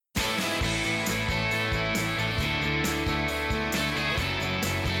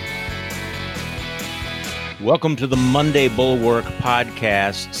Welcome to the Monday Bulwark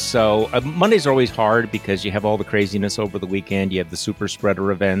podcast. So Mondays are always hard because you have all the craziness over the weekend. You have the super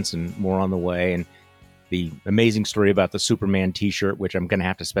spreader events and more on the way. And the amazing story about the Superman t-shirt, which I'm going to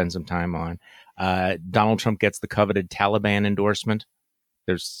have to spend some time on. Donald Trump gets the coveted Taliban endorsement.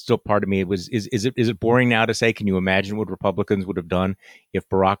 There's still part of me. Is it boring now to say, can you imagine what Republicans would have done if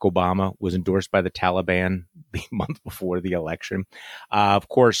Barack Obama was endorsed by the Taliban the month before the election? Of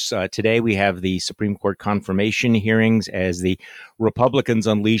course, today we have the Supreme Court confirmation hearings as the Republicans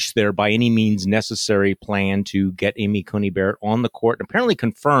unleash their by any means necessary plan to get Amy Coney Barrett on the court, and apparently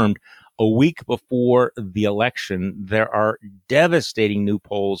confirmed a week before the election. There are devastating new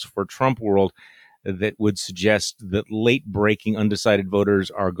polls for Trump world that would suggest that late-breaking undecided voters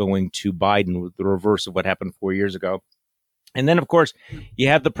are going to Biden, with the reverse of what happened 4 years ago. And then, of course, you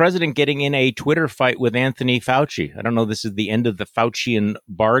have the president getting in a Twitter fight with Anthony Fauci. I don't know if this is the end of the Faucian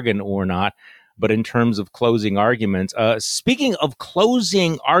bargain or not, but in terms of closing arguments, speaking of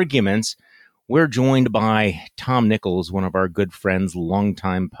closing arguments, we're joined by Tom Nichols, one of our good friends,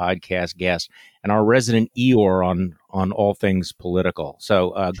 longtime podcast guest, and our resident Eeyore on all things political.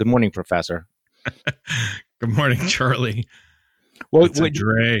 So good morning, Professor. Good morning, Charlie. Well, it's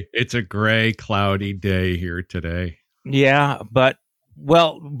a gray, cloudy day here today. Yeah, but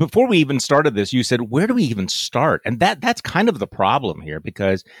before we even started this, you said, where do we even start? And that's kind of the problem here,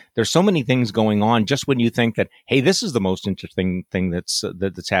 because there's so many things going on. Just when you think that, hey, this is the most interesting thing that's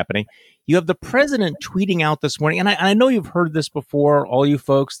happening, you have the president tweeting out this morning. And I know you've heard this before, all you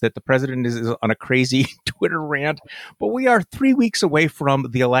folks, that the president is on a crazy Twitter rant, but we are 3 weeks away from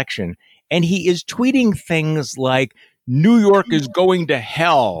the election. And he is tweeting things like, New York is going to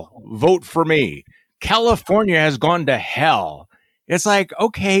hell. Vote for me. California has gone to hell. It's like,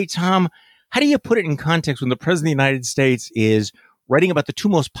 okay, Tom, how do you put it in context when the president of the United States is writing about the two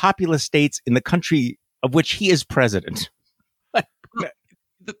most populous states in the country of which he is president?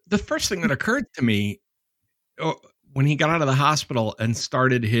 The first thing that occurred to me when he got out of the hospital and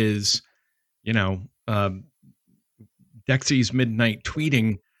started his, Dexy's midnight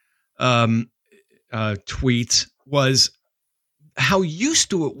tweeting tweets was how used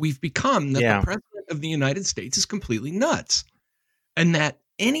to it we've become that the president of the United States is completely nuts. And that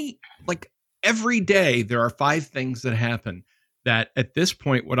every day there are 5 things that happen that at this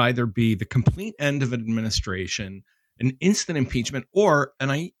point would either be the complete end of an administration, an instant impeachment, or,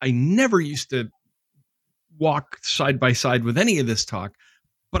 and I never used to walk side by side with any of this talk,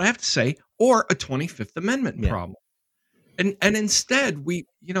 but I have to say, or a 25th Amendment problem. And instead we,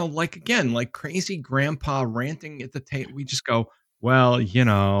 like crazy grandpa ranting at the table, we just go, well,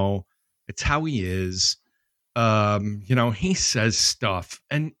 it's how he is. He says stuff,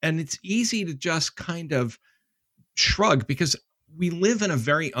 and it's easy to just kind of shrug because we live in a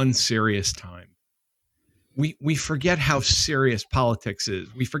very unserious time. We forget how serious politics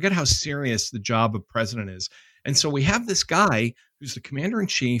is. We forget how serious the job of president is. And so we have this guy who's the commander in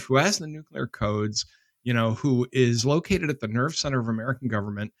chief, who has the nuclear codes, who is located at the nerve center of American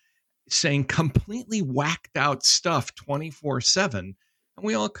government, saying completely whacked out stuff 24/7. And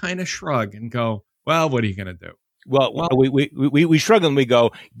we all kind of shrug and go, well, what are you going to do? Well, we shrug and we go,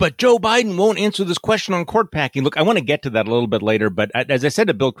 but Joe Biden won't answer this question on court packing. Look, I want to get to that a little bit later, but as I said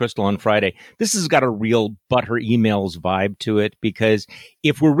to Bill Kristol on Friday, this has got a real butter emails vibe to it, because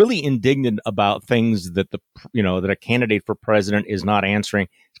if we're really indignant about things that that a candidate for president is not answering,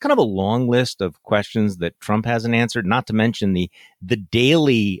 it's kind of a long list of questions that Trump hasn't answered, not to mention the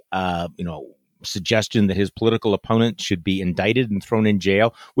daily, suggestion that his political opponent should be indicted and thrown in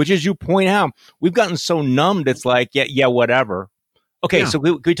jail, which, as you point out, we've gotten so numbed. It's like, yeah, whatever. Okay, so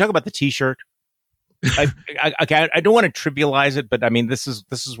can we talk about the T-shirt? I don't want to trivialize it, but I mean, this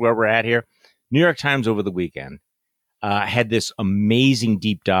is where we're at here. New York Times over the weekend had this amazing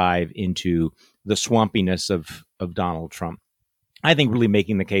deep dive into the swampiness of Donald Trump. I think really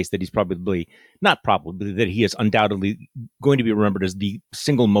making the case that he's that he is undoubtedly going to be remembered as the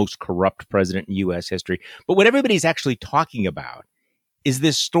single most corrupt president in U.S. history. But what everybody's actually talking about is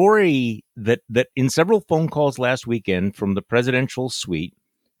this story that in several phone calls last weekend from the presidential suite,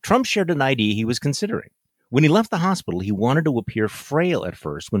 Trump shared an idea he was considering. When he left the hospital, he wanted to appear frail at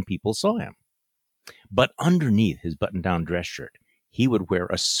first when people saw him. But underneath his button-down dress shirt, he would wear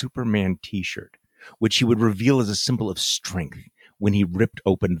a Superman T-shirt, which he would reveal as a symbol of strength when he ripped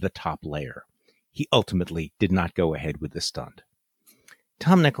open the top layer. He ultimately did not go ahead with the stunt.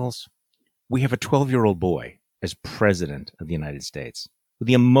 Tom Nichols, we have a 12-year-old boy as president of the United States with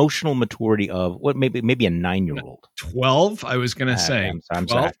the emotional maturity of maybe a 9-year-old. 12? I was going to say. I'm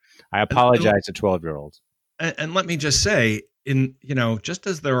sorry. I apologize to 12-year-olds. And let me just say, just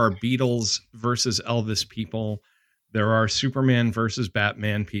as there are Beatles versus Elvis people, there are Superman versus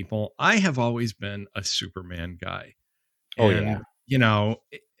Batman people. I have always been a Superman guy. Oh, yeah. And, you know,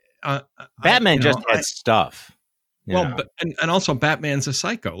 Batman just had stuff. But also Batman's a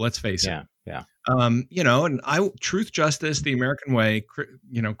psycho, let's face it. Yeah. And Truth, Justice, The American Way,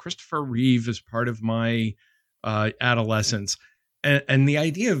 Christopher Reeve is part of my adolescence. And the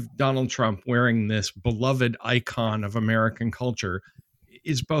idea of Donald Trump wearing this beloved icon of American culture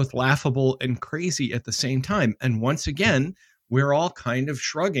is both laughable and crazy at the same time. And once again, we're all kind of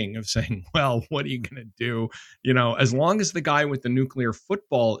shrugging of saying, well, what are you going to do? As long as the guy with the nuclear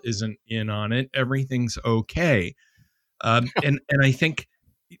football isn't in on it, everything's okay. And I think,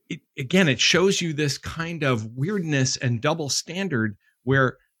 it shows you this kind of weirdness and double standard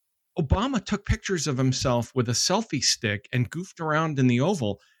where Obama took pictures of himself with a selfie stick and goofed around in the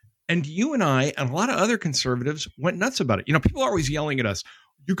Oval. And you and I and a lot of other conservatives went nuts about it. People are always yelling at us,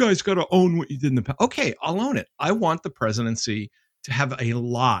 you guys got to own what you did in the past. Okay, I'll own it. I want the presidency to have a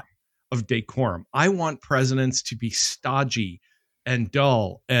lot of decorum. I want presidents to be stodgy and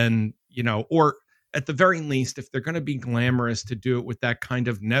dull and, or at the very least, if they're going to be glamorous, to do it with that kind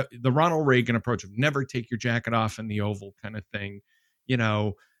of the Ronald Reagan approach of never take your jacket off in the Oval kind of thing,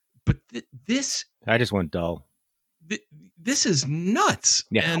 But this, I just went dull. This is nuts.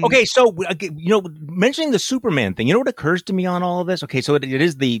 Yeah. And okay. So, mentioning the Superman thing, what occurs to me on all of this? Okay. So it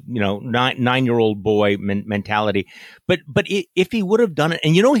is the, 9-year-old boy mentality, but if he would have done it,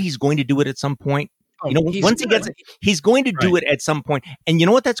 and he's going to do it at some point. Once he gets it, he's going to do it at some point. And you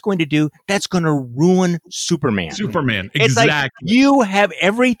know what that's going to do? That's going to ruin Superman. Exactly. It's like you have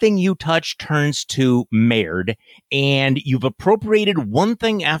everything you touch turns to marred, and you've appropriated one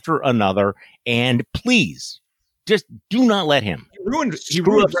thing after another. And please, just do not let him. He ruined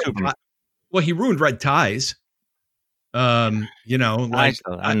Superman. Well, he ruined red ties. I'm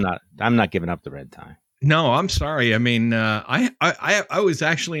not giving up the red tie. No, I'm sorry. I mean, I was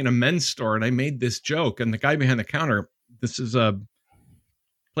actually in a men's store and I made this joke, and the guy behind the counter, this is a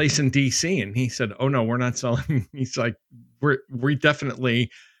place in DC, and he said, "Oh no, we're not selling." He's like, "We definitely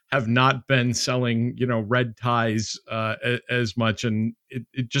have not been selling, red ties as much," and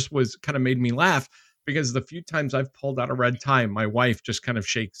it just was kind of made me laugh because the few times I've pulled out a red tie, my wife just kind of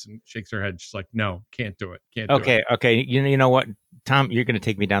shakes her head. She's like, "No, can't do it. Can't do it." Okay. You know what, Tom, you're going to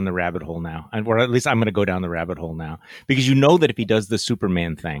take me down the rabbit hole now, or at least I'm going to go down the rabbit hole now, because that if he does the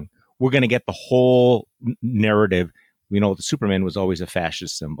Superman thing, we're going to get the whole narrative. The Superman was always a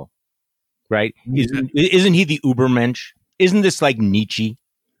fascist symbol, right? Isn't he the Ubermensch? Isn't this like Nietzsche?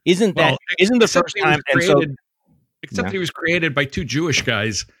 Isn't the first time? Except he was created by two Jewish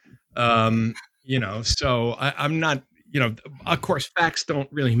guys. So I'm not, of course, facts don't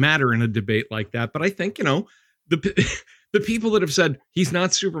really matter in a debate like that. But I think, the people that have said he's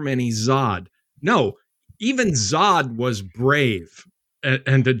not Superman, he's Zod. No, even Zod was brave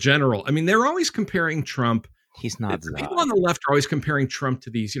and a general. I mean, they're always comparing Trump. He's not Zod. People on the left are always comparing Trump to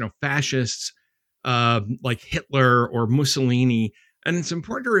these, fascists like Hitler or Mussolini. And it's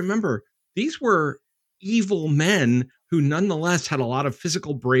important to remember these were evil men who nonetheless had a lot of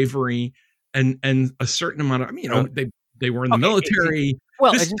physical bravery and a certain amount of, they were in the military.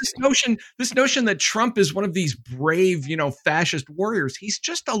 Well, this notion that Trump is one of these brave, fascist warriors, he's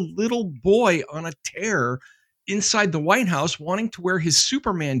just a little boy on a tear inside the White House wanting to wear his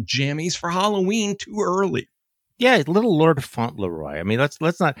Superman jammies for Halloween too early. Yeah, little Lord Fauntleroy. I mean,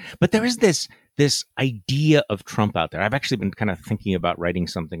 let's not. But there is this idea of Trump out there. I've actually been kind of thinking about writing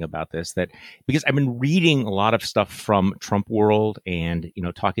something about this, because I've been reading a lot of stuff from Trump world and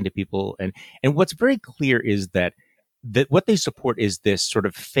talking to people, and what's very clear is that what they support is this sort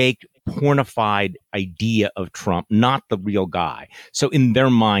of fake, pornified idea of Trump, not the real guy. So in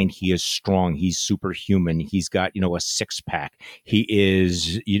their mind, he is strong. He's superhuman. He's got, a six pack. He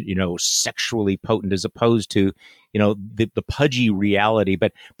is, sexually potent, as opposed to, the pudgy reality.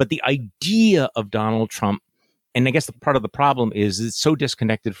 But the idea of Donald Trump, and I guess the part of the problem is it's so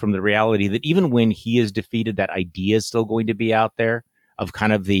disconnected from the reality that even when he is defeated, that idea is still going to be out there of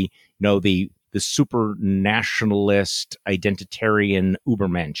kind of the super nationalist, identitarian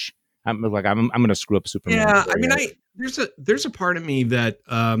Ubermensch. I'm going to screw up Superman. Yeah, I mean, there's a part of me that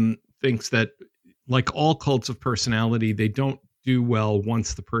thinks that, like all cults of personality, they don't do well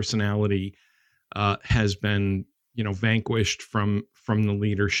once the personality has been, vanquished from the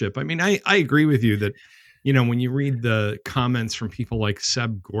leadership. I mean, I agree with you that, when you read the comments from people like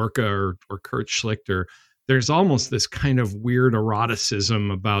Seb Gorka or Kurt Schlichter, there's almost this kind of weird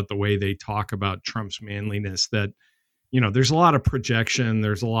eroticism about the way they talk about Trump's manliness that, there's a lot of projection.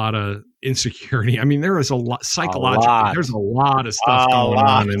 There's a lot of, insecurity. I mean, there is a lot psychologically. There's a lot of stuff going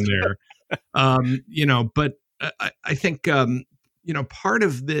on in there. But I think part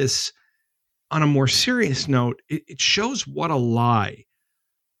of this, on a more serious note, it shows what a lie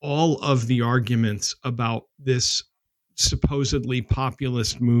all of the arguments about this supposedly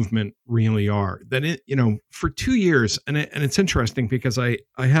populist movement really are. That for 2 years, and it's interesting because I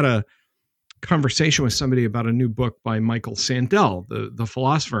had a conversation with somebody about a new book by Michael Sandel, the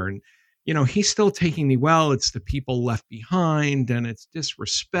philosopher, and he's still taking it's the people left behind, and it's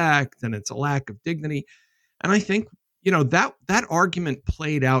disrespect, and it's a lack of dignity. And I think that argument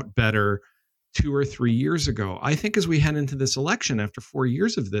played out better 2 or 3 years ago. I think as we head into this election, after 4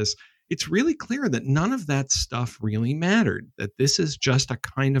 years of this, it's really clear that none of that stuff really mattered, that this is just a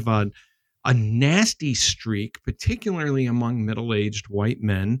kind of a nasty streak, particularly among middle-aged white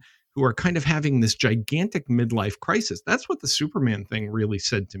men who are kind of having this gigantic midlife crisis. That's what the Superman thing really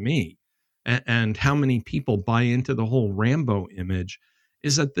said to me. And how many people buy into the whole Rambo image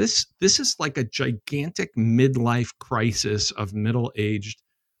is that this is like a gigantic midlife crisis of middle-aged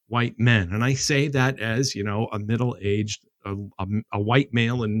white men. And I say that as, a middle-aged, a white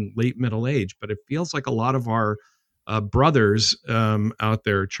male in late middle age, but it feels like a lot of our brothers out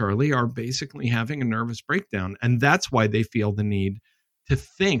there, Charlie, are basically having a nervous breakdown. And that's why they feel the need to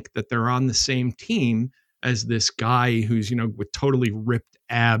think that they're on the same team as this guy who's, with totally ripped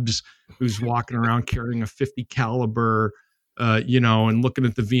abs, who's walking around carrying a 50 caliber, and looking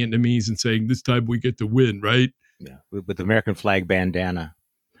at the Vietnamese and saying, this time we get to win, right? Yeah, with the American flag bandana.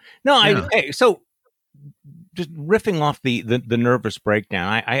 No, yeah. So just riffing off the nervous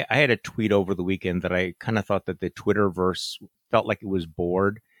breakdown, I had a tweet over the weekend that I kind of thought that the Twitterverse felt like it was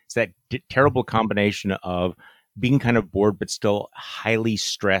bored. It's that terrible combination of being kind of bored but still highly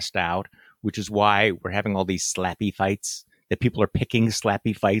stressed out, which is why we're having all these slappy fights, that people are picking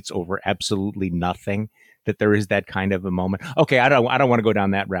slappy fights over absolutely nothing, that there is that kind of a moment. Okay, I don't want to go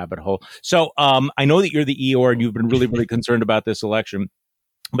down that rabbit hole. So I know that you're the Eeyore and you've been really, really concerned about this election,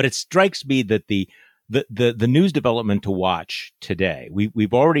 but it strikes me that the news development to watch today,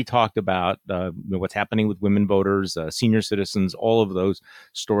 we've already talked about what's happening with women voters, senior citizens, all of those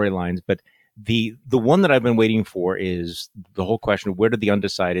storylines, but the one that I've been waiting for is the whole question of where did the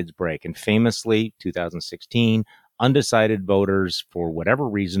undecideds break? And famously, 2016, undecided voters, for whatever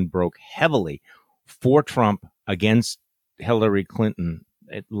reason, broke heavily for Trump against Hillary Clinton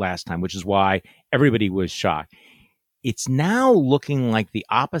last time, which is why everybody was shocked. It's now looking like the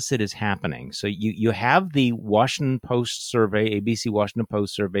opposite is happening. So you have the Washington Post survey, ABC Washington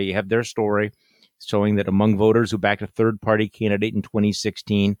Post survey. You have their story showing that among voters who backed a third-party candidate in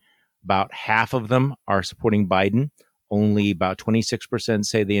 2016, about half of them are supporting Biden. Only about 26%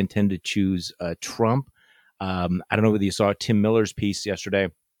 say they intend to choose Trump. I don't know whether you saw Tim Miller's piece yesterday.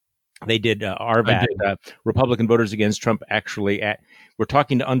 They did RVAC, Republican voters against Trump. Actually, we're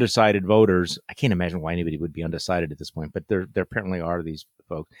talking to undecided voters. I can't imagine why anybody would be undecided at this point, but there apparently are these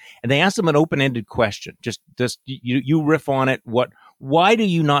folks. And they asked them an open-ended question. Just you riff on it. Why do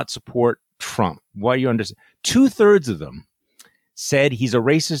you not support Trump? Why are you undecided? 2/3 of them said he's a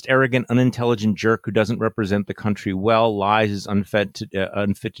racist, arrogant, unintelligent jerk who doesn't represent the country well, lies, is unfit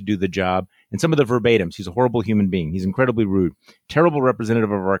to do the job. And some of the verbatims: he's a horrible human being. He's incredibly rude, terrible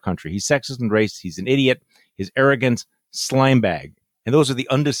representative of our country. He's sexist and racist. He's an idiot. His arrogance, slime bag. And those are the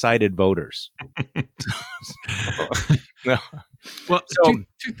undecided voters. No. Well,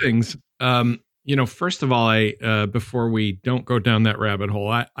 two things. First of all, before we don't go down that rabbit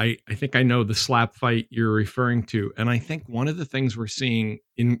hole, I think I know the slap fight you're referring to. And I think one of the things we're seeing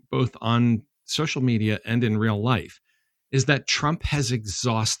in both on social media and in real life is that Trump has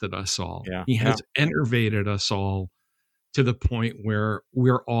exhausted us all. Yeah, he has enervated us all to the point where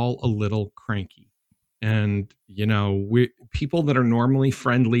we're all a little cranky. And, people that are normally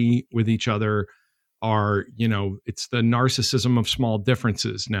friendly with each other are, it's the narcissism of small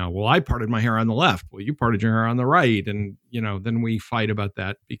differences now. Well, I parted my hair on the left. Well, you parted your hair on the right. And, then we fight about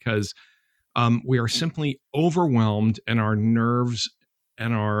that because we are simply overwhelmed, and our nerves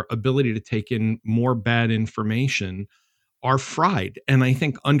and our ability to take in more bad information are fried. And I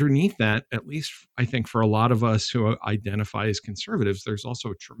think underneath that, at least I think for a lot of us who identify as conservatives, there's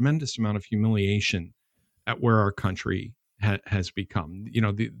also a tremendous amount of humiliation at where our country has become.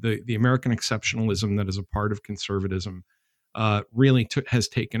 The American exceptionalism that is a part of conservatism really has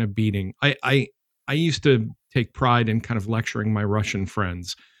taken a beating. I used to take pride in kind of lecturing my Russian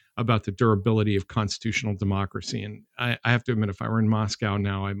friends about the durability of constitutional democracy. And I have to admit, if I were in Moscow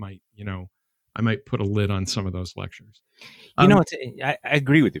now, I might put a lid on some of those lectures. I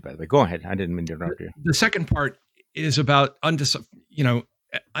agree with you, by the way. Go ahead. I didn't mean to interrupt you. The second part is about,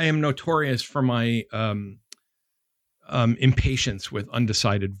 I am notorious for my impatience with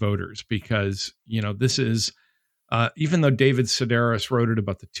undecided voters because, this is, even though David Sedaris wrote it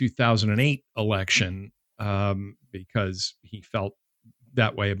about the 2008 election because he felt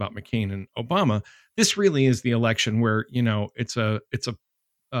that way about McCain and Obama, this really is the election where, it's a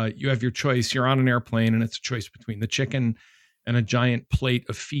you have your choice. You're on an airplane and it's a choice between the chicken and a giant plate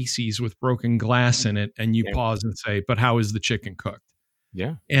of feces with broken glass in it. And you pause and say, but how is the chicken cooked?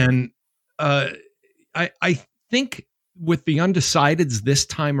 Yeah. And I think with the undecideds this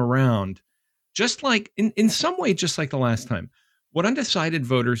time around, just like in some way, just like the last time, what undecided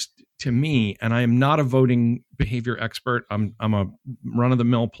voters to me, and I am not a voting behavior expert, I'm a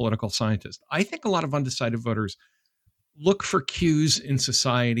run-of-the-mill political scientist. I think a lot of undecided voters look for cues in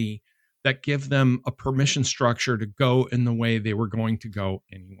society that give them a permission structure to go in the way they were going to go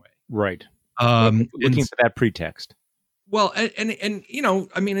anyway. Right. Looking for that pretext. Well, and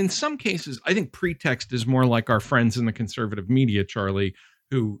I mean, in some cases, I think pretext is more like our friends in the conservative media, Charlie,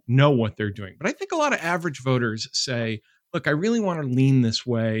 who know what they're doing. But I think a lot of average voters say, look, I really want to lean this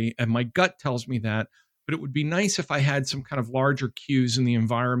way, and my gut tells me that, but it would be nice if I had some kind of larger cues in the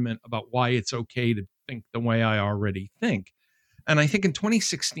environment about why it's okay to think the way I already think. And I think in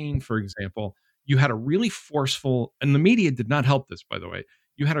 2016, for example, you had a really forceful, and the media did not help this, by the way.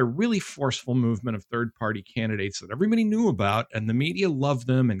 You had a really forceful movement of third-party candidates that everybody knew about, and the media loved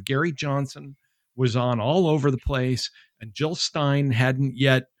them. And Gary Johnson was on all over the place, and Jill Stein hadn't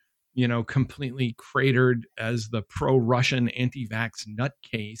yet, completely cratered as the pro-Russian anti-vax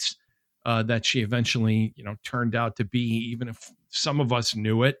nutcase that she eventually, turned out to be. Even if some of us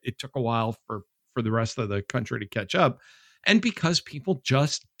knew it, it took a while for the rest of the country to catch up, and because people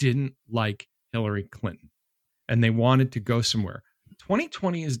just didn't like Hillary Clinton, and they wanted to go somewhere.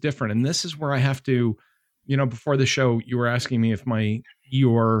 2020 is different. And this is where I have to, before the show, you were asking me if my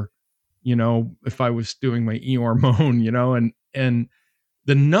Eeyore, if I was doing my Eeyore moan, and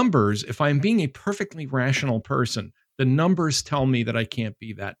the numbers, if I'm being a perfectly rational person, the numbers tell me that I can't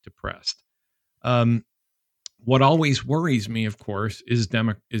be that depressed. What always worries me, of course,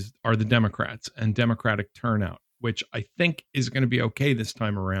 are the Democrats and Democratic turnout, which I think is going to be okay this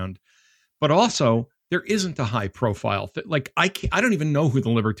time around. But also, there isn't a high profile. I don't even know who the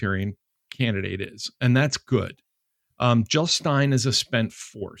Libertarian candidate is, and that's good. Jill Stein is a spent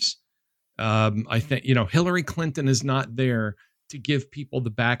force. I think, Hillary Clinton is not there to give people the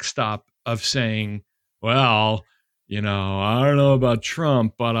backstop of saying, well, I don't know about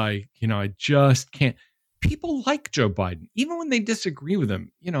Trump, but I just can't. People like Joe Biden, even when they disagree with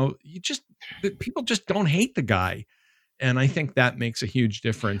him. People just don't hate the guy. And I think that makes a huge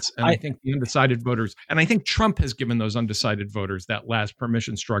difference. And I think the undecided voters, and I think Trump has given those undecided voters that last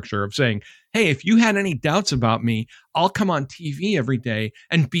permission structure of saying, hey, if you had any doubts about me, I'll come on TV every day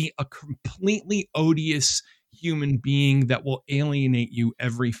and be a completely odious human being that will alienate you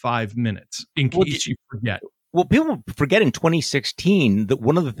every 5 minutes in case you forget. Well, people forget in 2016 that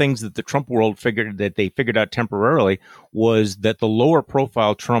one of the things that the Trump world figured out temporarily was that the lower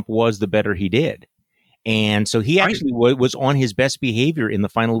profile Trump was, the better he did. And so he actually was on his best behavior in the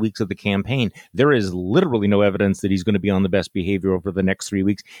final weeks of the campaign. There is literally no evidence that he's going to be on the best behavior over the next 3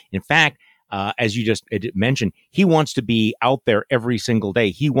 weeks. In fact, as you just mentioned, he wants to be out there every single day.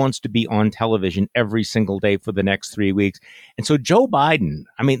 He wants to be on television every single day for the next 3 weeks. And so Joe Biden,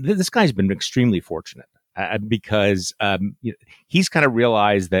 I mean, this guy's been extremely fortunate because he's kind of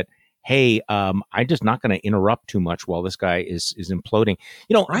realized that, hey, I'm just not going to interrupt too much while this guy is imploding.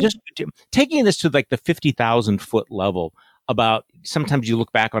 Just taking this to like the 50,000 foot level about sometimes you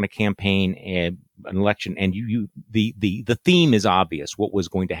look back on a campaign and an election and the theme is obvious what was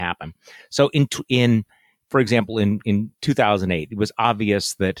going to happen. So for example, in 2008, it was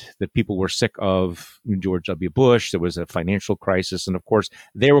obvious that people were sick of George W. Bush. There was a financial crisis. And of course,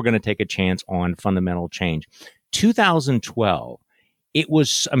 they were going to take a chance on fundamental change.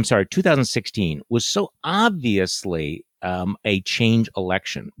 2016 was so obviously a change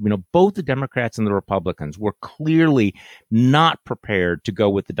election. Both the Democrats and the Republicans were clearly not prepared to go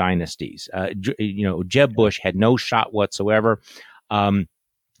with the dynasties. Jeb Bush had no shot whatsoever.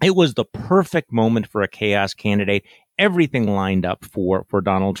 It was the perfect moment for a chaos candidate. Everything lined up for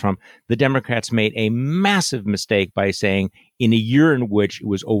Donald Trump. The Democrats made a massive mistake by saying, in a year in which it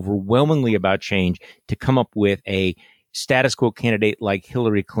was overwhelmingly about change, to come up with a status quo candidate like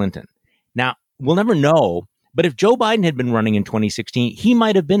Hillary Clinton. Now, we'll never know, but if Joe Biden had been running in 2016, he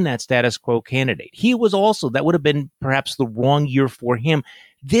might have been that status quo candidate. That would have been perhaps the wrong year for him.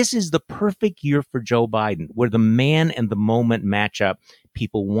 This is the perfect year for Joe Biden, where the man and the moment match up.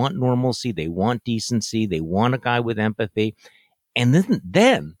 People want normalcy. They want decency. They want a guy with empathy. And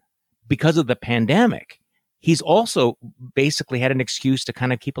then because of the pandemic, he's also basically had an excuse to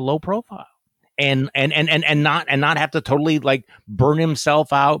kind of keep a low profile and not have to totally like burn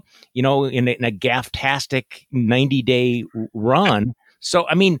himself out, in a gaff-tastic 90-day run. So,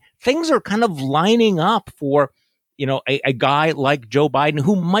 I mean, things are kind of lining up for, a guy like Joe Biden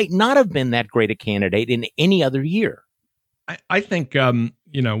who might not have been that great a candidate in any other year. I think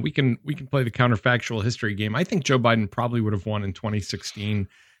we can play the counterfactual history game. I think Joe Biden probably would have won in 2016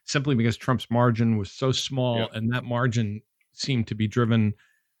 simply because Trump's margin was so small, and that margin seemed to be driven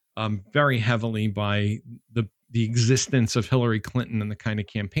very heavily by the existence of Hillary Clinton and the kind of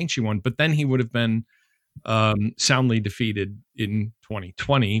campaign she won. But then he would have been soundly defeated in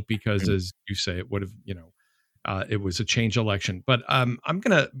 2020 because, as you say, it would have, it was a change election. But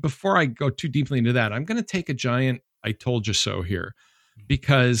before I go too deeply into that, I'm gonna take a giant "I told you so" here,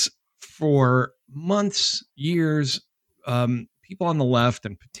 because for months, years, people on the left,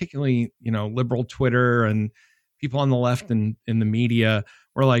 and particularly, liberal Twitter and people on the left and in the media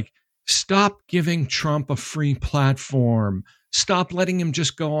were like, stop giving Trump a free platform. Stop letting him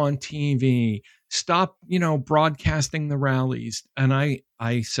just go on TV. Stop, broadcasting the rallies. And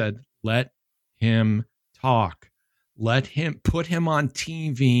I said, let him talk. Let him put him on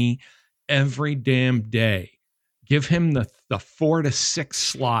TV every damn day. Give him the 4 to 6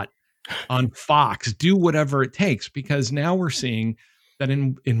 slot on Fox. Do whatever it takes, because now we're seeing that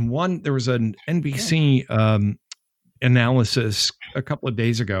there was an NBC analysis a couple of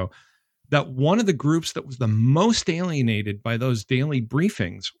days ago that one of the groups that was the most alienated by those daily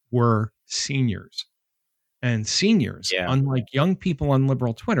briefings were seniors. And seniors, unlike young people on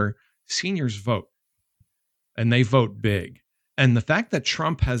liberal Twitter, seniors vote, and they vote big. And the fact that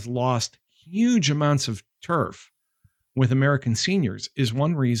Trump has lost huge amounts of turf with American seniors is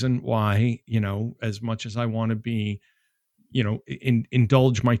one reason why, as much as I want to be,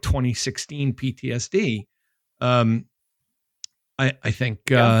 indulge my 2016 PTSD, I think,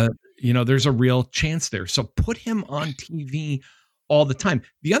 there's a real chance there. So put him on TV all the time.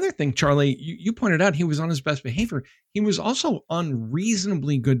 The other thing, Charlie, you pointed out, he was on his best behavior. He was also on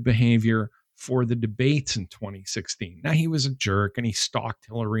reasonably good behavior for the debates in 2016. Now, he was a jerk and he stalked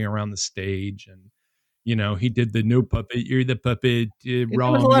Hillary around the stage, and he did the "no puppet, you're the puppet"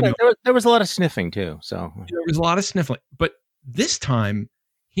 wrong. There was a lot of sniffing too. So there was a lot of sniffling. But this time,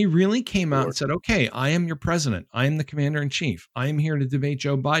 he really came out and said, okay, I am your president. I am the commander in chief. I am here to debate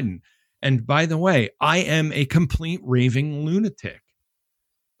Joe Biden. And by the way, I am a complete raving lunatic.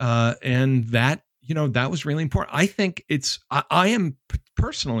 And that, that was really important. I think I am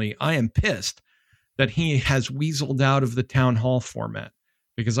pissed that he has weaseled out of the town hall format,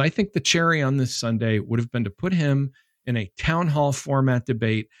 because I think the cherry on this Sunday would have been to put him in a town hall format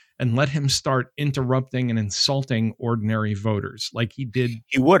debate and let him start interrupting and insulting ordinary voters like he did.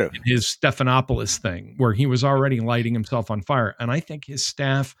 He would have. In his Stephanopoulos thing, where he was already lighting himself on fire. And I think his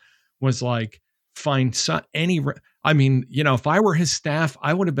staff was like, if I were his staff,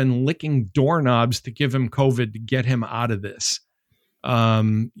 I would have been licking doorknobs to give him COVID to get him out of this.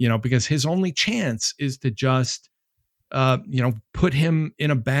 Because his only chance is to just, put him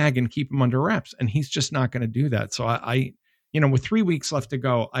in a bag and keep him under wraps. And he's just not going to do that. So I with 3 weeks left to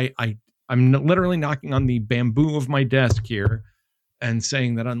go, I'm literally knocking on the bamboo of my desk here and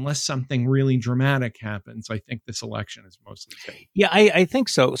saying that unless something really dramatic happens, I think this election is mostly safe. Yeah, I think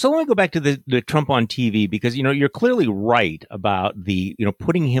so. So let me go back to the Trump on TV, because, you're clearly right about the,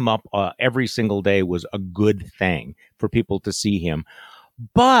 putting him up every single day was a good thing for people to see him.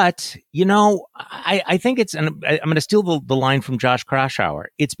 But, I think it's, and I'm going to steal the line from Josh Kraushaar.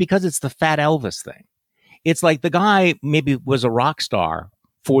 It's because it's the Fat Elvis thing. It's like the guy maybe was a rock star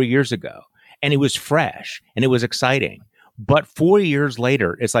 4 years ago, and it was fresh and it was exciting. But 4 years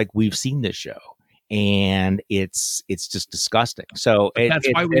later, it's like, we've seen this show, and it's just disgusting. So that's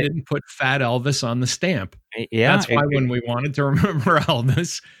why we didn't put Fat Elvis on the stamp. Yeah, that's why when we wanted to remember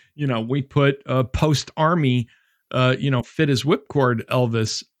Elvis, we put post Army, fit as whipcord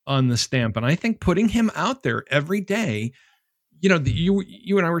Elvis on the stamp. And I think putting him out there every day,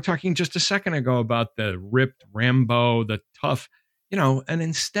 you and I were talking just a second ago about the ripped Rambo, the tough. And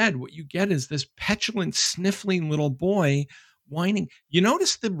instead what you get is this petulant, sniffling little boy whining. You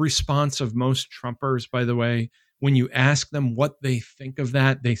notice the response of most Trumpers, by the way, when you ask them what they think of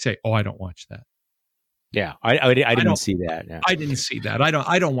that, they say, "Oh, I don't watch that." Yeah, I didn't see that. Yeah. I didn't see that.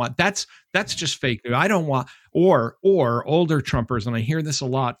 I don't want that's just fake news. I don't want or older Trumpers, and I hear this a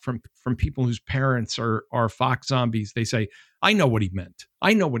lot from people whose parents are Fox zombies. They say, "I know what he meant.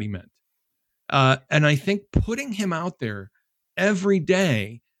 I know what he meant." And I think putting him out there every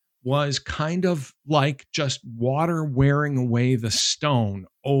day was kind of like just water wearing away the stone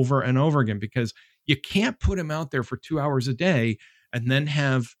over and over again, because you can't put him out there for 2 hours a day and then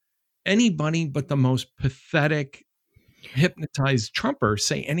have anybody but the most pathetic, hypnotized Trumper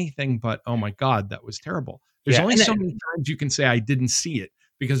say anything but, oh my God, that was terrible. There's only so many times you can say I didn't see it,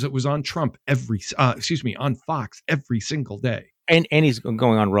 because it was on Trump on Fox every single day. And he's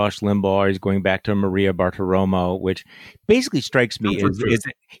going on Rush Limbaugh. He's going back to Maria Bartiromo, which basically strikes me as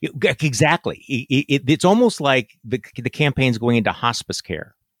exactly. It's almost like the campaign's going into hospice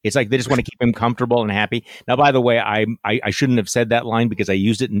care. It's like they just want to keep him comfortable and happy. Now, by the way, I shouldn't have said that line because I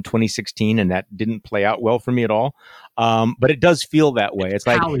used it in 2016 and that didn't play out well for me at all. But it does feel that way. It's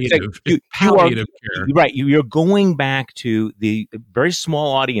palliative. Palliative care. Right. You're going back to the very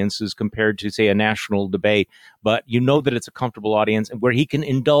small audiences compared to, say, a national debate, but you know that it's a comfortable audience and where he can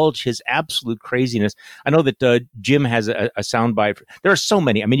indulge his absolute craziness. I know that Jim has a soundbite. There are so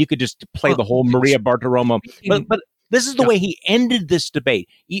many. I mean, you could just play the whole Maria Bartiromo, but this is the way he ended this debate.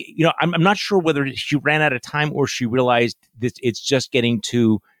 I'm not sure whether she ran out of time or she realized this. It's just getting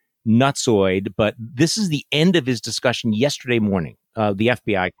too nutsoid. But this is the end of his discussion yesterday morning. The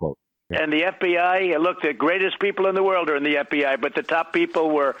FBI quote. And the FBI, look, the greatest people in the world are in the FBI, but the top people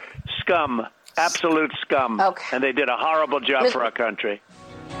were scum, absolute scum. Okay. And they did a horrible job for our country.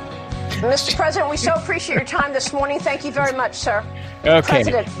 Mr. President, we so appreciate your time this morning. Thank you very much, sir. Okay.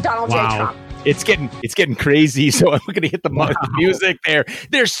 President Donald J. Trump. It's getting crazy, so I'm going to hit the music there.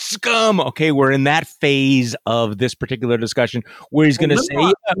 They're scum. Okay, we're in that phase of this particular discussion where he's going to say,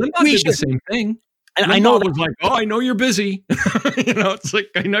 we did the same thing. And Limbaugh I know was like, I know you're busy. It's like,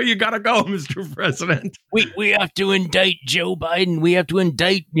 I know you got to go, Mr. President. We have to indict Joe Biden. We have to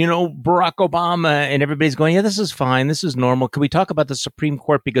indict, Barack Obama. And everybody's going, yeah, this is fine. This is normal. Can we talk about the Supreme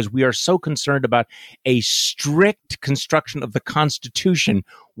Court? Because we are so concerned about a strict construction of the Constitution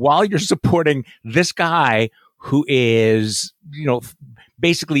while you're supporting this guy who is,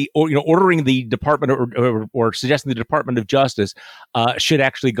 basically, ordering the Department or suggesting the Department of Justice should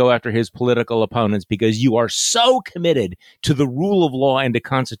actually go after his political opponents because you are so committed to the rule of law and to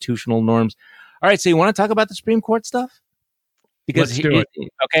constitutional norms. All right, so you want to talk about the Supreme Court stuff? Because let's do it.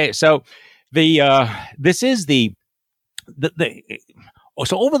 Okay, so this is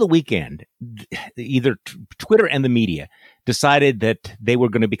so over the weekend, either Twitter and the media decided that they were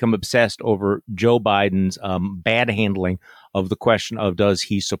going to become obsessed over Joe Biden's bad handling of the question of does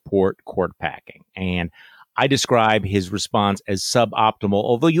he support court packing? And I describe his response as suboptimal,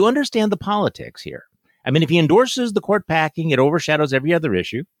 although you understand the politics here. I mean, if he endorses the court packing, it overshadows every other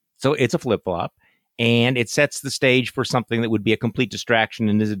issue. So it's a flip-flop. And it sets the stage for something that would be a complete distraction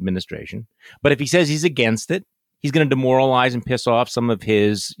in his administration. But if he says he's against it, he's going to demoralize and piss off some of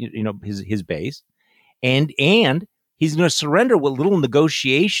his base. And he's going to surrender what little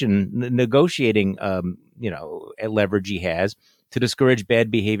negotiating leverage he has to discourage bad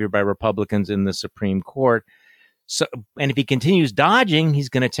behavior by Republicans in the Supreme Court. So, and if he continues dodging, he's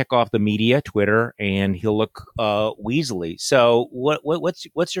going to tick off the media, Twitter, and he'll look weaselly. So,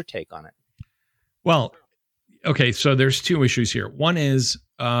 what's your take on it? Well, okay, so there's two issues here. One is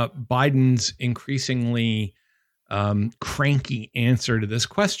Biden's increasingly cranky answer to this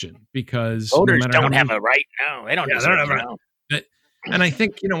question, because voters don't have a right. No, they don't. Yeah, they don't have a right. And I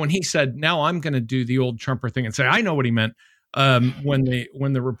think, when he said, now I'm going to do the old Trumper thing and say, I know what he meant. When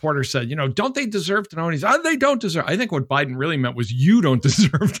the reporter said, don't they deserve to know? And he's, they don't deserve. I think what Biden really meant was you don't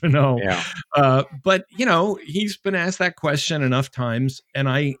deserve to know. Yeah. But he's been asked that question enough times. And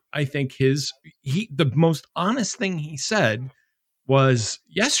I think the most honest thing he said was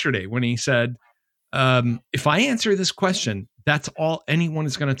yesterday when he said, if I answer this question, that's all anyone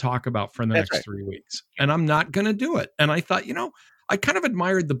is going to talk about for the next 3 weeks. And I'm not going to do it. And I thought, I kind of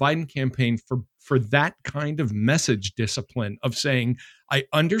admired the Biden campaign for that kind of message discipline of saying, I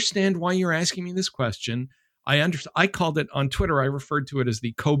understand why you're asking me this question. I called it on Twitter. I referred to it as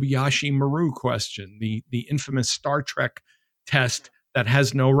the Kobayashi Maru question, the infamous Star Trek test that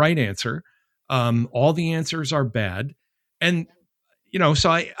has no right answer. All the answers are bad. And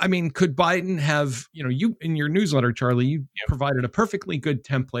so I mean, could Biden have, you in your newsletter, Charlie, you provided a perfectly good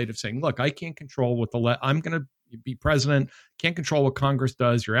template of saying, look, I can't control what I'm going to be president, can't control what Congress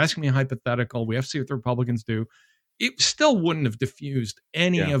does. You're asking me a hypothetical. We have to see what the Republicans do. It still wouldn't have diffused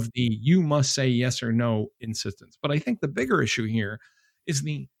any of the you must say yes or no insistence. But I think the bigger issue here is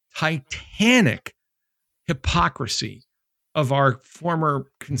the titanic hypocrisy of our former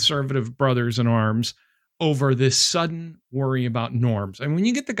conservative brothers in arms over this sudden worry about norms. And when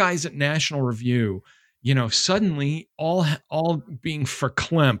you get the guys at National Review, suddenly all being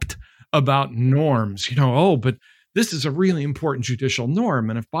verklempt about norms, but this is a really important judicial norm.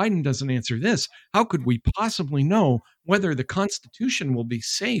 And if Biden doesn't answer this, how could we possibly know whether the Constitution will be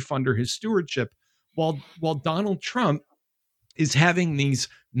safe under his stewardship while Donald Trump is having these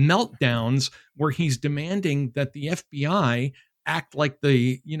meltdowns where he's demanding that the FBI act like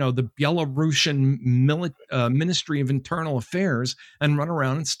the Belarusian Ministry of Internal Affairs and run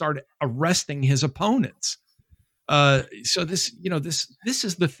around and start arresting his opponents. So this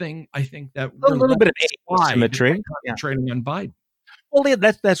is the thing I think that a little bit of asymmetry concentrating on Biden. Well,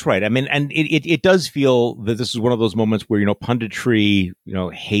 yeah, that's right. I mean, and it does feel that this is one of those moments where, punditry,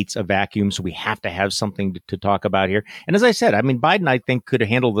 hates a vacuum. So we have to have something to talk about here. And as I said, I mean, Biden, I think, could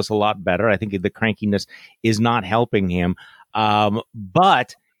handle this a lot better. I think the crankiness is not helping him.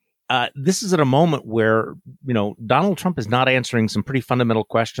 But this is at a moment where, Donald Trump is not answering some pretty fundamental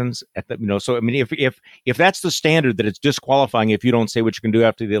questions so, I mean, if that's the standard that it's disqualifying if you don't say what you can do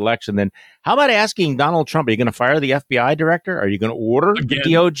after the election, then how about asking Donald Trump, are you going to fire the FBI director? Are you going to order the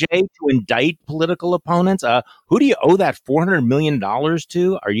DOJ to indict political opponents? Who do you owe that $400 million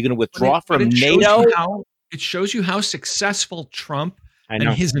to? Are you going to withdraw from NATO? It shows you how successful Trump and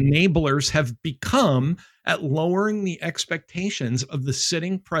his enablers have become at lowering the expectations of the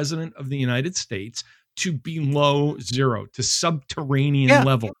sitting president of the United States to below zero, to subterranean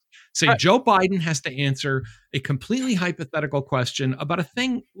levels. Joe Biden has to answer a completely hypothetical question about a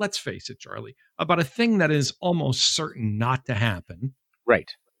thing, let's face it, Charlie, about a thing that is almost certain not to happen. Right.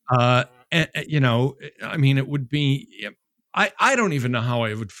 I mean, it would be, I don't even know how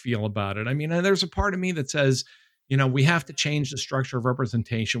I would feel about it. I mean, there's a part of me that says, we have to change the structure of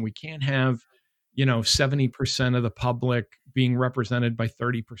representation. We can't have, 70% of the public being represented by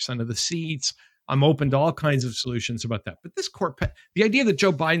 30% of the seats. I'm open to all kinds of solutions about that. But the idea that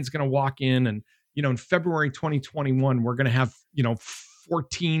Joe Biden's going to walk in and, in February 2021, we're going to have,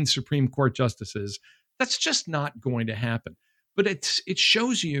 14 Supreme Court justices, that's just not going to happen. But it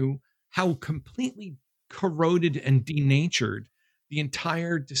shows you how completely corroded and denatured the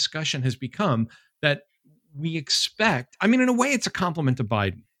entire discussion has become, that we expect, I mean, in a way, it's a compliment to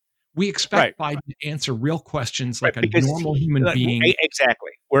Biden. We expect Biden to answer real questions like a normal human being.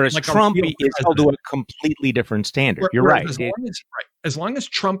 Exactly. Whereas like Trump is held to a completely different standard. You're right. As long as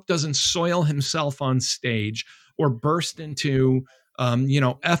Trump doesn't soil himself on stage or burst into,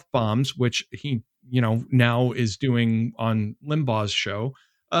 F-bombs, which he, now is doing on Limbaugh's show,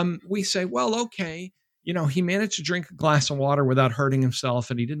 we say, well, okay, he managed to drink a glass of water without hurting himself,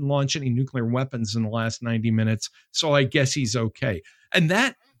 and he didn't launch any nuclear weapons in the last 90 minutes. So I guess he's okay. And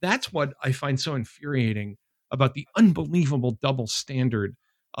that's what I find so infuriating about the unbelievable double standard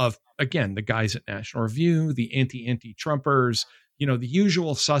of, again, the guys at National Review, the anti-Trumpers, the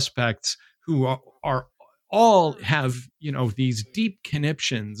usual suspects who are all have, these deep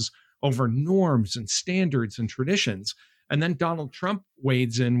conniptions over norms and standards and traditions. And then Donald Trump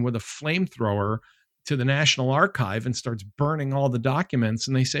wades in with a flamethrower to the National Archive and starts burning all the documents.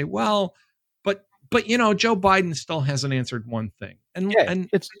 And they say, well, but Joe Biden still hasn't answered one thing. And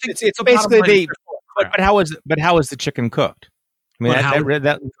it's basically but how is the chicken cooked? I mean, how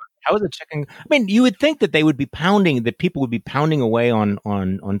is the chicken? I mean, you would think that people would be pounding away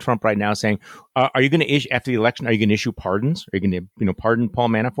on Trump right now, saying, "Are you going to issue after the election? Are you going to issue pardons? Are you going to pardon Paul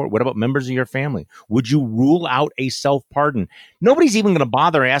Manafort? What about members of your family? Would you rule out a self pardon?" Nobody's even going to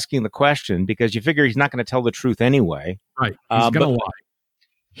bother asking the question because you figure he's not going to tell the truth anyway. Right? He's going to lie.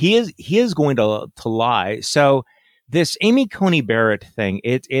 He is going to lie. So this Amy Coney Barrett thing,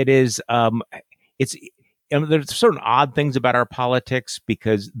 there's certain odd things about our politics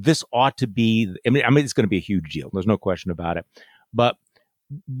because this ought to be, I mean, it's going to be a huge deal. There's no question about it. But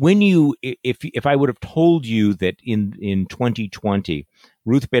if I would have told you that in 2020,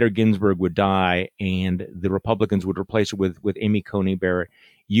 Ruth Bader Ginsburg would die and the Republicans would replace her with Amy Coney Barrett,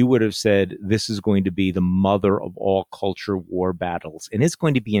 you would have said this is going to be the mother of all culture war battles. And it's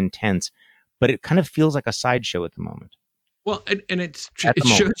going to be intense, but it kind of feels like a sideshow at the moment. Well, and it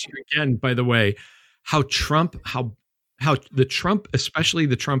shows you again, by the way, how the Trump, especially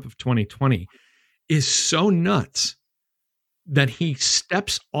the Trump of 2020, is so nuts that he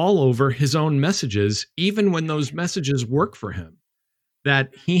steps all over his own messages, even when those messages work for him,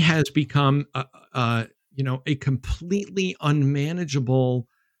 that he has become, a completely unmanageable.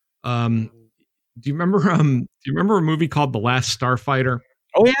 Do you remember a movie called The Last Starfighter?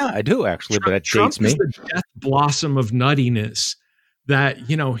 Oh yeah, I do actually, but that dates me. Trump is the death blossom of nuttiness that,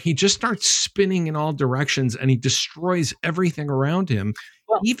 he just starts spinning in all directions and he destroys everything around him,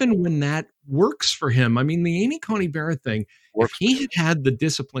 even when that works for him. I mean, the Amy Coney Barrett thing, if he had the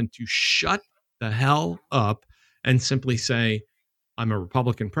discipline to shut the hell up and simply say, I'm a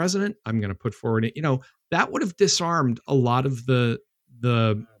Republican president, I'm going to put forward, that would have disarmed a lot of the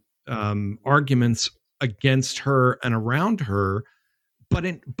arguments against her and around her.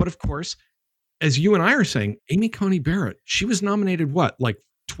 But of course, as you and I are saying, Amy Coney Barrett, she was nominated like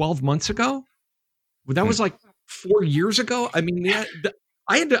 12 months ago? That was like 4 years ago. I mean,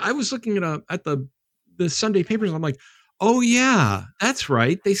 I was looking at the Sunday papers, and I'm like, oh yeah, that's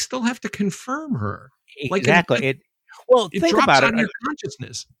right. They still have to confirm her. Exactly. It think drops about on it. Your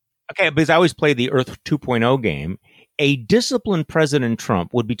consciousness. Okay, because I always play the Earth 2.0 game. A disciplined President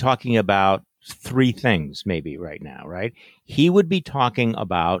Trump would be talking about three things maybe right now, right? He would be talking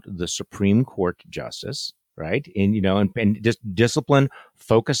about the Supreme Court justice, right? And just discipline,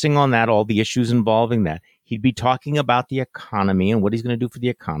 focusing on that, all the issues involving that. He'd be talking about the economy and what he's going to do for the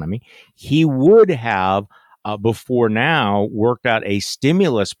economy. He would have before now worked out a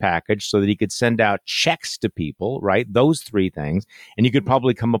stimulus package so that he could send out checks to people, right? Those three things. And you could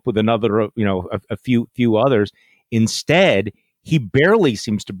probably come up with another, a few others. Instead, he barely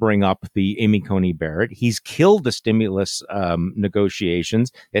seems to bring up the Amy Coney Barrett. He's killed the stimulus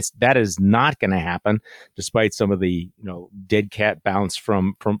negotiations. That is not going to happen, despite some of the dead cat bounce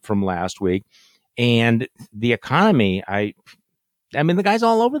from last week. And the economy, I mean, the guy's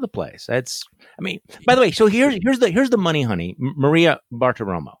all over the place. By the way, so here's the money honey, Maria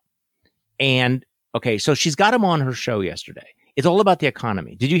Bartiromo. And okay, so she's got him on her show yesterday. It's all about the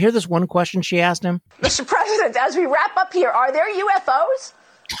economy. Did you hear this one question she asked him? Mr. President, as we wrap up here, are there UFOs?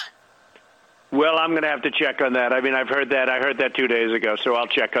 Well, I'm going to have to check on that. I mean, I've heard that. I heard that 2 days ago, so I'll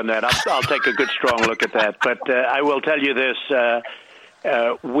check on that. I'll take a good, strong look at that. But I will tell you this.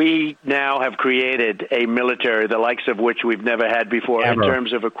 We now have created a military, the likes of which we've never had before in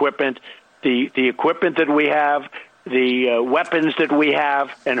terms of equipment, the equipment that we have, the weapons that we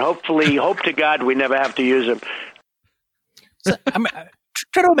have, and hopefully, hope to God, we never have to use them. So,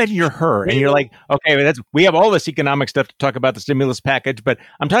 try to imagine you're her and you're like, okay, we have all this economic stuff to talk about the stimulus package, but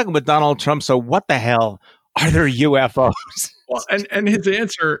I'm talking with Donald Trump. So what the hell are there UFOs? Well, and his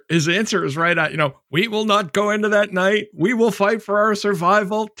answer is right on. We will not go into that night. We will fight for our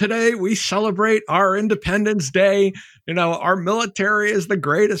survival. Today we celebrate our Independence Day. Our military is the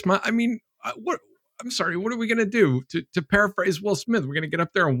greatest. I'm sorry. What are we going to do? To paraphrase Will Smith, we're going to get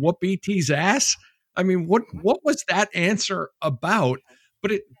up there and whoop ET's ass. I mean, what was that answer about?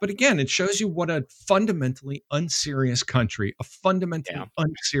 But again, it shows you what a fundamentally unserious country, a fundamentally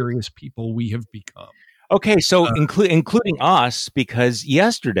unserious people we have become. Okay, so including us, because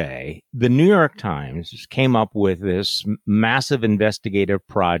yesterday the New York Times came up with this massive investigative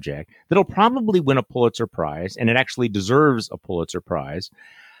project that'll probably win a Pulitzer Prize, and it actually deserves a Pulitzer Prize,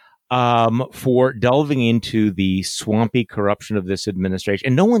 for delving into the swampy corruption of this administration.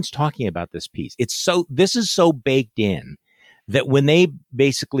 And no one's talking about this piece. This is so baked in that when they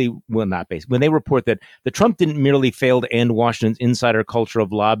when they report that the Trump didn't merely fail to end Washington's insider culture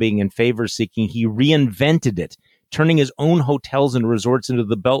of lobbying and favor seeking, he reinvented it, turning his own hotels and resorts into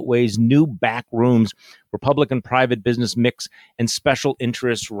the Beltway's new back rooms where public and private business mix and special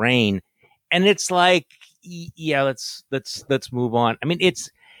interests reign. And it's like, yeah, let's move on. I mean,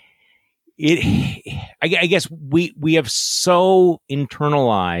 I guess we have so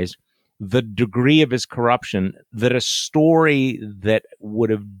internalized the degree of his corruption that a story that would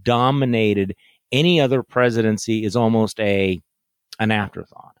have dominated any other presidency is almost an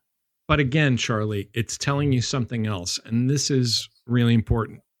afterthought. But again, Charlie, it's telling you something else. And this is really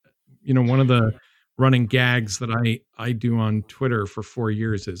important. One of the running gags that I do on Twitter for 4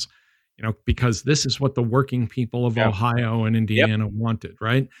 years is, because this is what the working people of Ohio and Indiana wanted,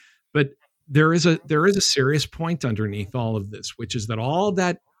 right? But there is a serious point underneath all of this, which is that all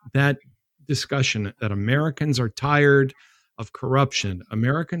that discussion that Americans are tired of corruption,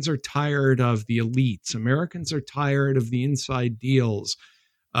 Americans are tired of the elites, Americans are tired of the inside deals,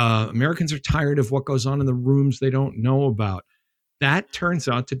 Americans are tired of what goes on in the rooms they don't know about. That turns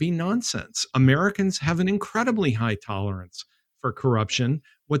out to be nonsense. Americans have an incredibly high tolerance for corruption.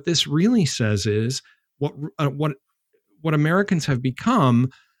 What this really says is what Americans have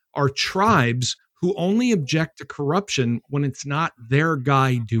become are tribes who only object to corruption when it's not their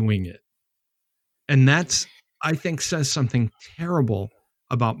guy doing it. And that's, I think, says something terrible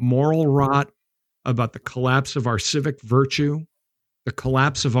about moral rot, about the collapse of our civic virtue, the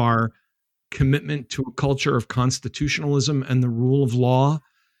collapse of our commitment to a culture of constitutionalism and the rule of law,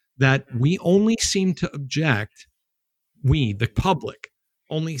 that we only seem to object, the public,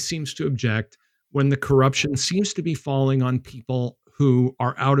 only seems to object when the corruption seems to be falling on people who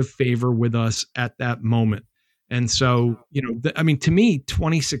are out of favor with us at that moment. And so, to me,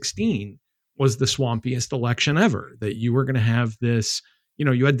 2016 was the swampiest election ever, that you were going to have this,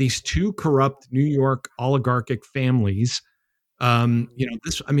 you had these two corrupt New York oligarchic families.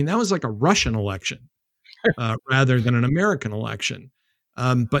 That was like a Russian election rather than an American election.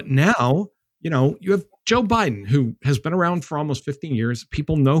 But now, you have Joe Biden, who has been around for almost 15 years.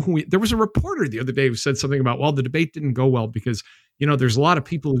 People know there was a reporter the other day who said something about, well, the debate didn't go well because, there's a lot of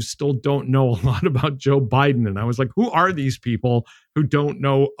people who still don't know a lot about Joe Biden. And I was like, who are these people who don't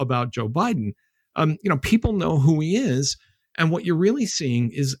know about Joe Biden? People know who he is. And what you're really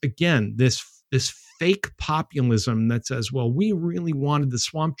seeing is, again, this fake populism that says, well, we really wanted the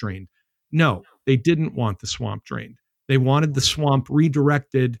swamp drained. No, they didn't want the swamp drained. They wanted the swamp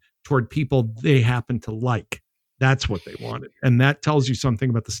redirected toward people they happen to like. That's what they wanted. And that tells you something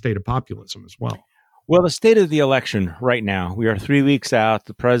about the state of populism as well. Well, the state of the election right now, we are 3 weeks out.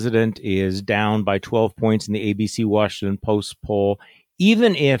 The president is down by 12 points in the ABC Washington Post poll.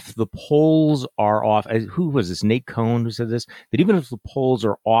 Even if the polls are off, who was this? Nate Cohn who said this, that even if the polls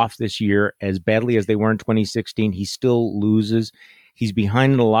are off this year as badly as they were in 2016, he still loses. He's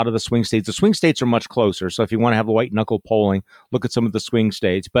behind in a lot of the swing states. The swing states are much closer. So if you want to have the white knuckle polling, look at some of the swing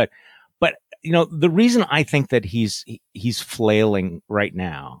states. But the reason I think that he's flailing right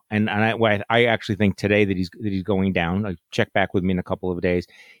now, and I actually think today that he's going down. Check back with me in a couple of days.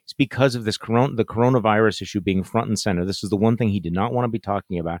 It's because of the coronavirus issue being front and center. This is the one thing he did not want to be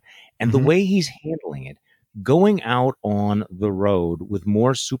talking about, and the way he's handling it, going out on the road with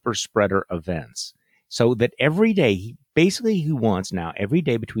more super spreader events, so that every day he wants now every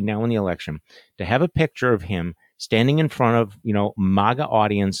day between now and the election to have a picture of him standing in front of, MAGA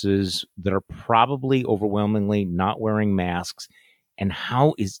audiences that are probably overwhelmingly not wearing masks. And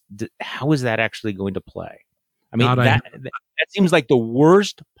how is that actually going to play? I mean, that seems like the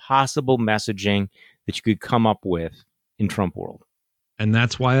worst possible messaging that you could come up with in Trump world. And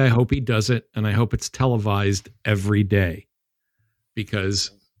that's why I hope he does it. And I hope it's televised every day, because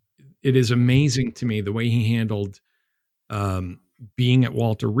it is amazing to me the way he handled being at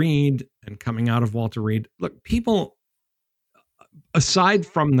Walter Reed and coming out of Walter Reed. Look, people, aside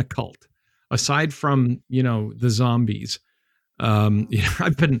from the cult, aside from, the zombies,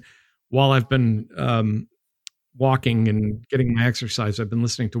 I've been walking and getting my exercise, I've been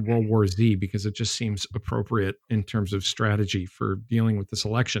listening to World War Z because it just seems appropriate in terms of strategy for dealing with this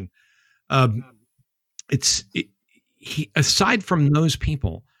election. Aside from those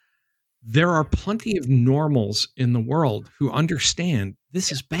people, there are plenty of normals in the world who understand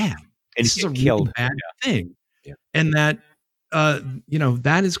this is bad. And this is a really bad thing. Yeah. And that,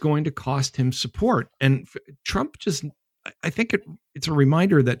 that is going to cost him support. And Trump I think it's a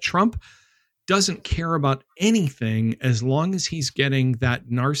reminder that Trump doesn't care about anything as long as he's getting that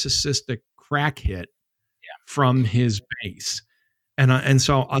narcissistic crack hit from his base. And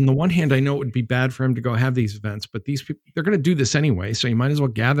so on the one hand, I know it would be bad for him to go have these events, but these people, they're going to do this anyway. So you might as well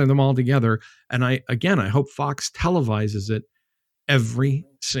gather them all together. And I hope Fox televises it every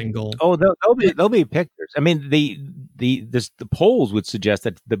single. Oh, there'll be pictures. I mean, the polls would suggest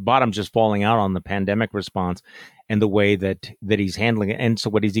that the bottom's just falling out on the pandemic response and the way that he's handling it. And so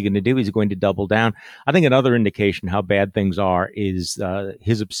what is he going to do? He's going to double down. I think another indication how bad things are is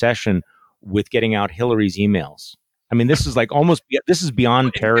his obsession with getting out Hillary's emails. I mean, this is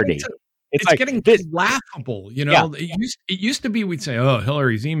beyond parody. It's like getting laughable, Yeah. It used to be we'd say, "Oh,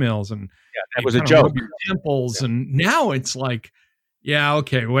 Hillary's emails," and that was a joke. Your temples, and now it's like, yeah,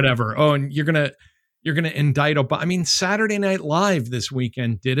 okay, whatever. Oh, and you're gonna indict Obama. I mean, Saturday Night Live this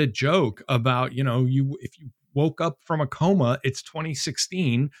weekend did a joke about, if you woke up from a coma, it's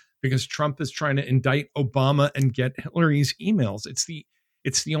 2016 because Trump is trying to indict Obama and get Hillary's emails. It's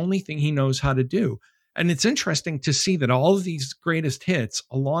the only thing he knows how to do. And it's interesting to see that all of these greatest hits,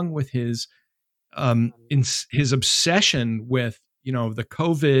 along with his obsession with, the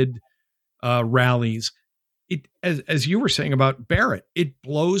COVID rallies, as you were saying about Barrett, it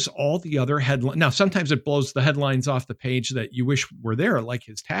blows all the other headlines. Now, sometimes it blows the headlines off the page that you wish were there, like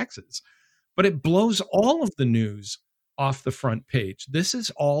his taxes, but it blows all of the news off the front page. This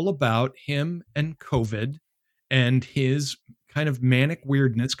is all about him and COVID and his kind of manic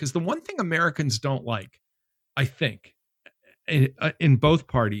weirdness, because the one thing Americans don't like, I think, in both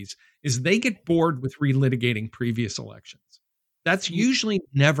parties, is they get bored with relitigating previous elections. That's usually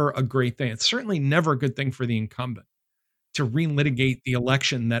never a great thing. It's certainly never a good thing for the incumbent to relitigate the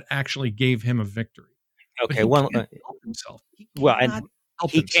election that actually gave him a victory. Okay,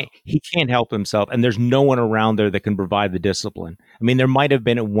 He can't help himself, and there's no one around there that can provide the discipline. I mean, there might have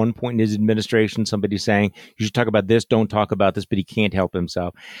been at one point in his administration somebody saying, you should talk about this, don't talk about this, but he can't help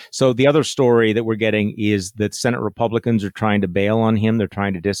himself. So the other story that we're getting is that Senate Republicans are trying to bail on him. They're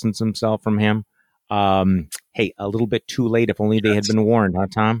trying to distance himself from him. Hey, a little bit too late. If only they had been warned, huh,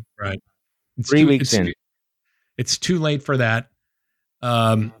 Tom? Right. It's 3 weeks in. It's too late for that.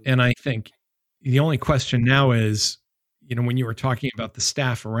 And I think the only question now is, when you were talking about the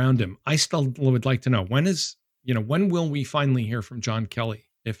staff around him, I still would like to know when will we finally hear from John Kelly,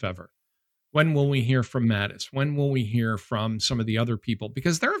 if ever? When will we hear from Mattis? When will we hear from some of the other people?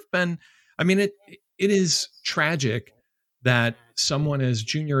 Because there have been, it is tragic that someone as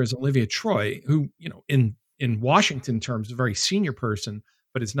junior as Olivia Troy, who, in Washington terms, is a very senior person,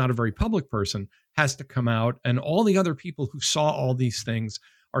 but is not a very public person, has to come out. And all the other people who saw all these things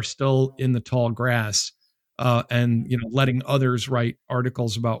are still in the tall grass and, letting others write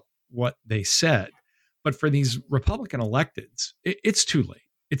articles about what they said. But for these Republican electeds, it's too late.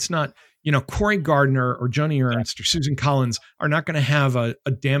 It's not, Cory Gardner or Joni Ernst or Susan Collins are not going to have a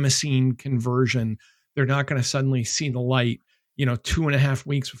Damascene conversion. They're not going to suddenly see the light, 2.5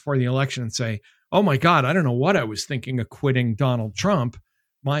 weeks before the election and say, oh my God, I don't know what I was thinking of quitting Donald Trump.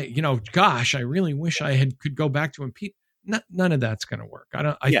 Gosh, I really wish I could go back to impeach. None of that's going to work.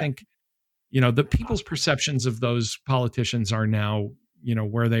 I think, the people's perceptions of those politicians are now,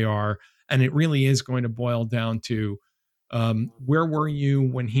 where they are. And it really is going to boil down to, where were you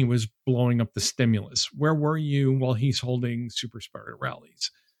when he was blowing up the stimulus? Where were you while he's holding super spreader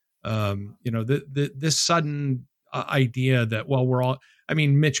rallies? This sudden idea that, well,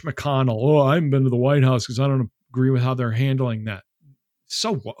 Mitch McConnell, I haven't been to the White House because I don't agree with how they're handling that.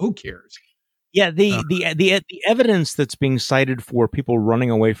 So who cares? Yeah, the evidence that's being cited for people running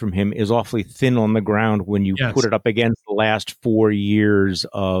away from him is awfully thin on the ground when you put it up against the last 4 years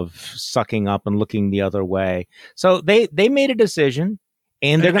of sucking up and looking the other way. So they made a decision,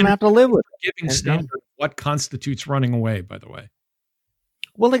 and they're going to have to live with it. Giving standard what constitutes running away, by the way.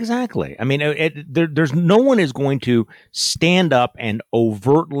 Well, exactly. There's no one is going to stand up and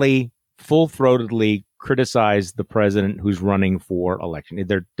overtly, full-throatedly criticize the president who's running for election.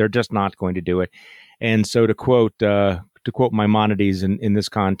 They're just not going to do it. And so to quote Maimonides in this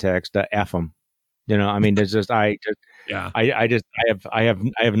context, F them. There's just I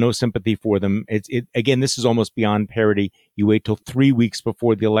have no sympathy for them. Again, this is almost beyond parody. You wait till 3 weeks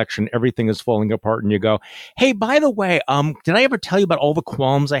before the election, everything is falling apart, and you go, hey, by the way, did I ever tell you about all the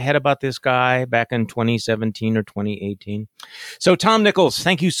qualms I had about this guy back in 2017 or 2018? So, Tom Nichols,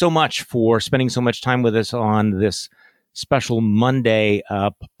 thank you so much for spending so much time with us on this special Monday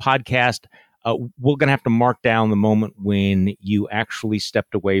podcast. We're going to have to mark down the moment when you actually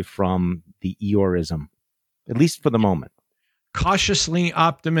stepped away from the Eeyoreism, at least for the moment. Cautiously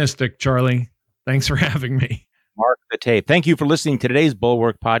optimistic, Charlie. Thanks for having me. Mark the tape. Thank you for listening to today's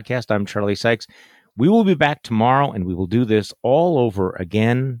Bulwark Podcast. I'm Charlie Sykes. We will be back tomorrow, and we will do this all over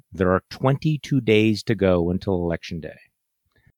again. There are 22 days to go until Election Day.